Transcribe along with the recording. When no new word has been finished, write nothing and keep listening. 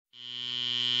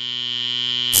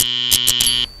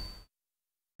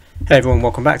Hey everyone,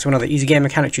 welcome back to another Easy Game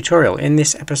Mechanic tutorial. In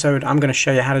this episode I'm going to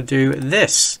show you how to do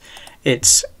this.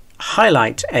 It's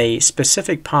highlight a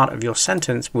specific part of your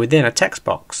sentence within a text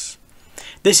box.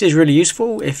 This is really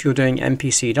useful if you're doing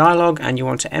NPC dialogue and you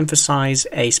want to emphasize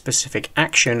a specific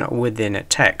action within a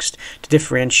text to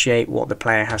differentiate what the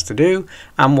player has to do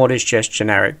and what is just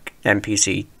generic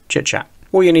NPC chit-chat.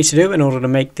 All you need to do in order to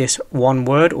make this one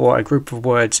word or a group of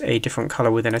words a different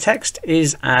color within a text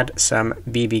is add some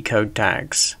BBCODE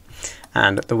tags.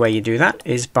 And the way you do that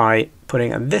is by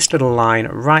putting this little line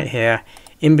right here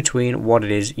in between what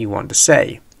it is you want to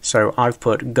say. So I've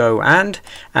put go and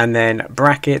then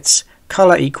brackets,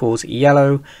 color equals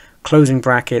yellow, closing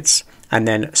brackets, and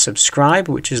then subscribe,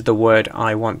 which is the word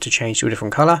I want to change to a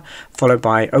different color, followed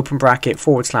by open bracket,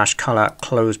 / color,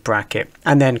 close bracket,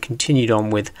 and then continued on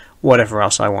with whatever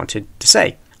else I wanted to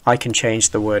say. I can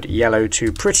change the word yellow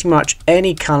to pretty much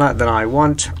any color that I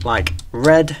want, like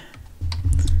red,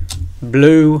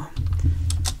 blue,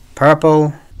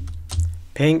 purple,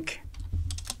 pink,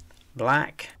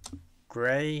 black,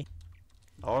 grey,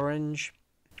 orange.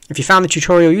 If you found the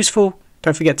tutorial useful,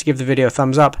 don't forget to give the video a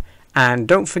thumbs up and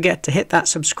don't forget to hit that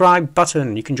subscribe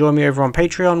button. You can join me over on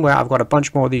Patreon where I've got a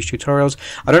bunch more of these tutorials.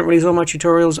 I don't release all my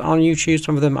tutorials on YouTube.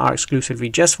 Some of them are exclusively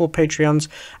just for Patreons,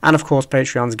 and of course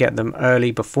Patreons get them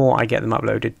early before I get them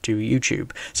uploaded to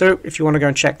YouTube. So if you want to go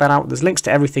and check that out, there's links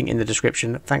to everything in the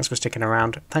description. Thanks for sticking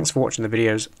around. Thanks for watching the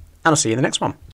videos, and I'll see you in the next one.